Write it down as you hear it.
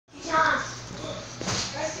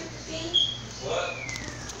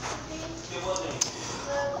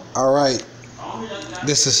Alright,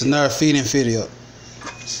 this is another feeding video.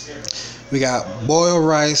 We got boiled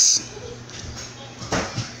rice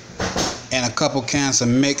and a couple cans of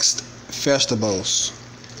mixed vegetables.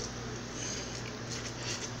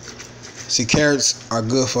 See, carrots are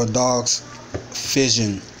good for dogs'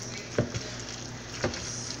 vision.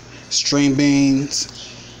 String beans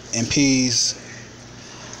and peas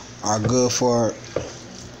are good for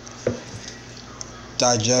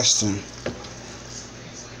digestion.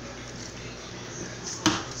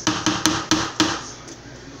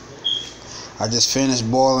 I just finished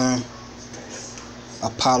boiling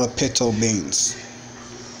a pot of pinto beans.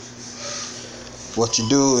 What you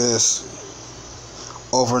do is,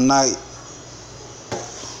 overnight,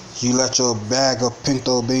 you let your bag of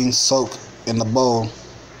pinto beans soak in the bowl.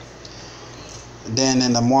 Then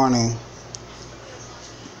in the morning,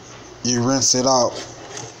 you rinse it out.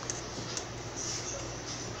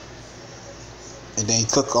 And then you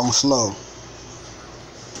cook on slow.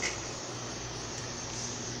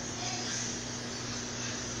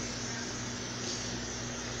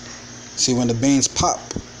 See, when the beans pop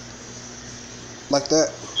like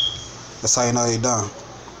that, that's how you know they're done.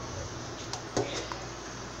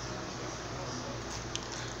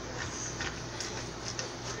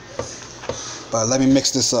 But let me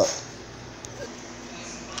mix this up.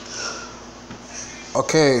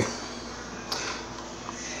 Okay,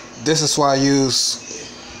 this is why I use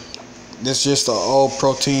this, just an old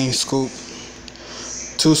protein scoop.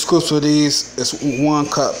 2 scoops of these is 1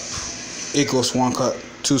 cup equals 1 cup.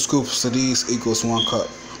 2 scoops of these equals 1 cup.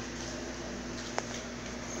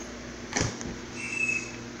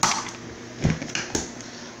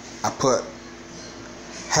 I put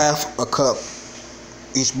half a cup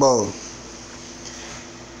each bowl.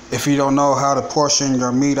 If you don't know how to portion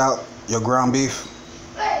your meat out, your ground beef,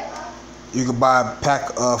 you can buy a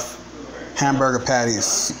pack of hamburger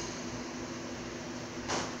patties.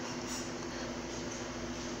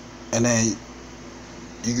 And then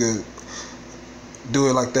you could do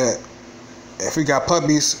it like that. If we got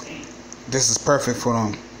puppies, this is perfect for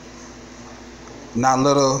them. Not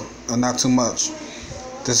little and not too much.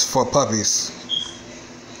 This is for puppies.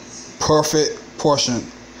 Perfect portion.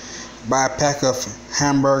 Buy a pack of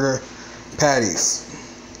hamburger patties.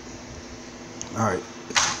 Alright.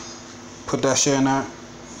 Put that shit in there.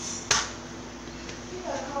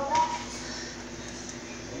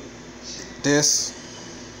 This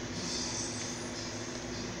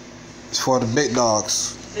is for the big dogs.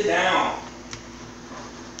 Sit down.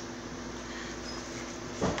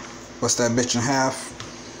 What's that bitch in half?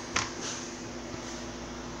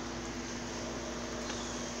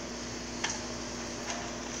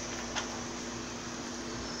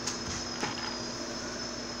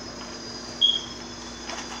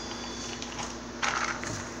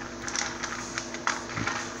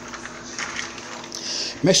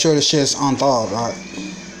 Make sure the shit is unthawed, alright?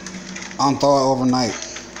 Unthawed overnight.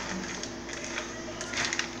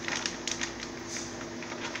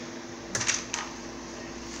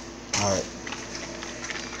 Alright.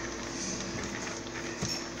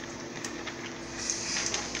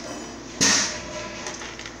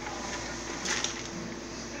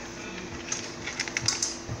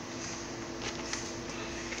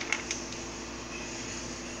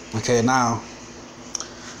 Okay, now,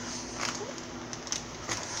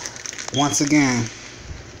 once again,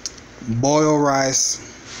 boiled rice,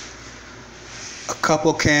 a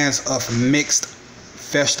couple cans of mixed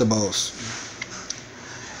vegetables,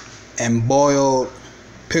 and boiled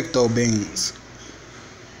pinto beans.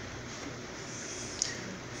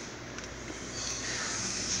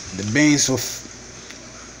 The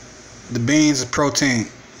beans are protein.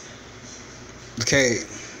 Okay,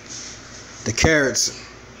 the carrots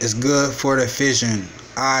is good for the vision,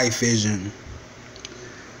 eye vision.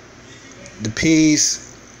 The peas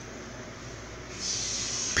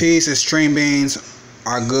and string beans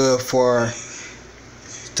are good for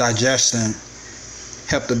digestion.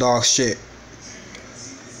 Help the dog shit.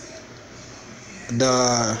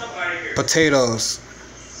 The potatoes,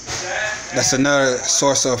 that's another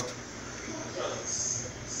source of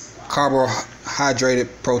carbohydrated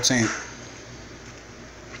protein.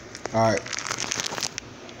 Alright.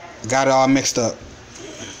 Got it all mixed up.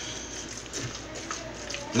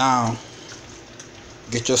 Now,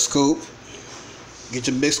 get your scoop. Get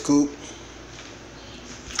your big scoop.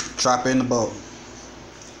 Drop it in the bowl.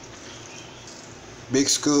 Big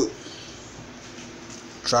scoop.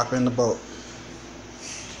 Drop it in the bowl.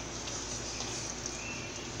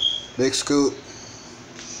 Big scoop.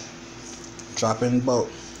 Drop it in the bowl.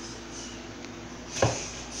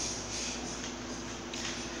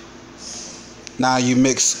 Now you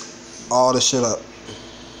mix all the shit up.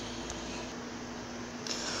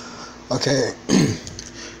 Okay,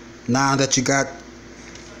 now that you got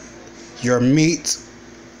your meat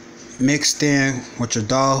mixed in with your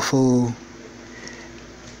dog food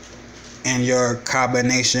and your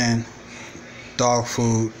combination dog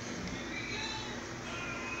food,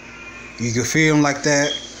 you can feed them like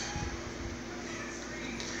that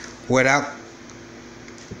without,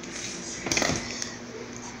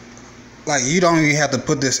 like, you don't even have to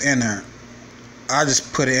put this in there. I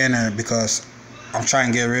just put it in there because I'm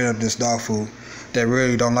trying to get rid of this dog food. They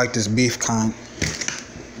really don't like this beef kind.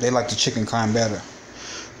 They like the chicken kind better.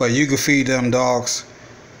 But you can feed them dogs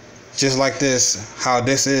just like this, how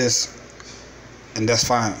this is, and that's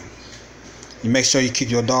fine. You make sure you keep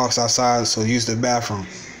your dogs outside, so use the bathroom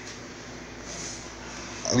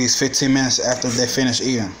at least 15 minutes after they finish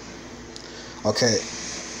eating. Okay,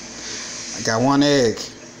 I got 1 egg.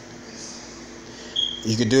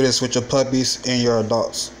 You can do this with your puppies and your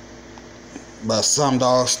adults. But some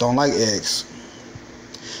dogs don't like eggs.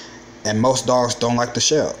 And most dogs don't like the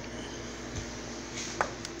shell.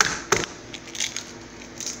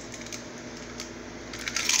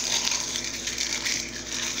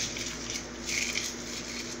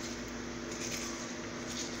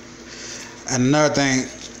 And another thing,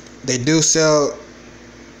 they do sell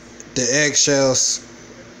the eggshells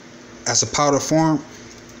as a powder form,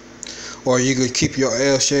 or you could keep your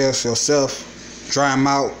eggshells yourself, dry them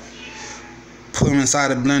out, put them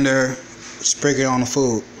inside a blender, sprinkle it on the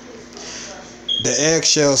food. The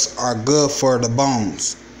eggshells are good for the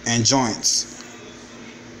bones and joints.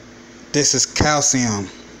 This is calcium.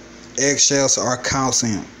 Eggshells are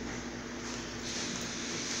calcium.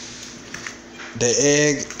 The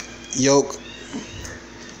egg yolk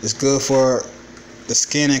is good for the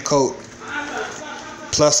skin and coat.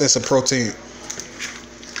 Plus, it's a protein.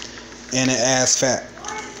 And it adds fat.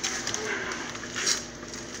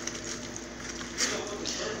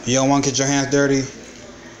 You don't want to get your hands dirty?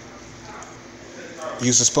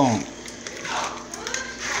 Use a spoon.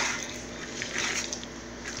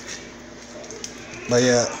 But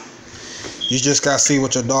yeah, you just gotta see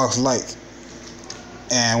what your dogs like.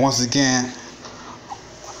 And once again,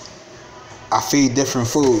 I feed different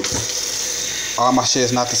foods. All my shit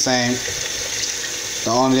is not the same.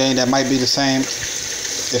 The only thing that might be the same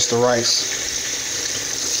is the rice.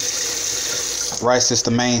 Rice is the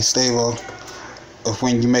main staple of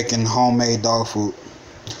when you're making homemade dog food.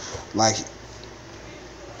 Like,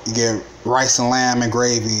 you get rice and lamb and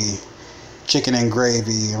gravy, chicken and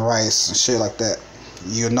gravy and rice and shit like that.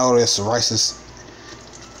 You'll notice rice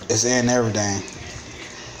is in everything.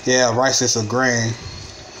 Yeah, rice is a grain,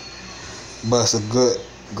 but it's a good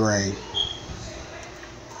grain.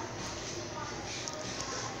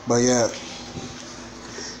 But yeah,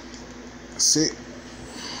 see,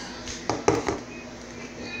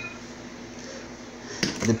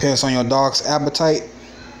 it depends on your dog's appetite.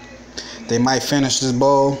 They might finish this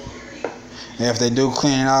bowl, and if they do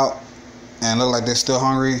clean it out and look like they're still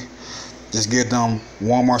hungry, just give them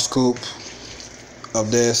one more scoop of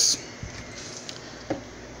this,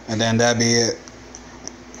 and then that'd be it.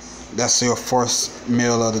 That's your first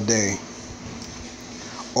meal of the day,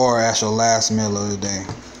 or that's your last meal of the day.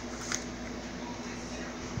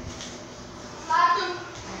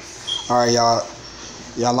 Alright,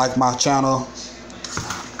 y'all like my channel?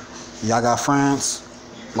 Y'all got friends?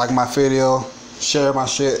 Like my video, share my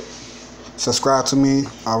shit, subscribe to me.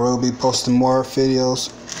 I will be posting more videos,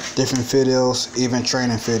 different videos, even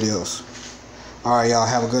training videos. Alright, y'all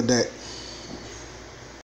have a good day.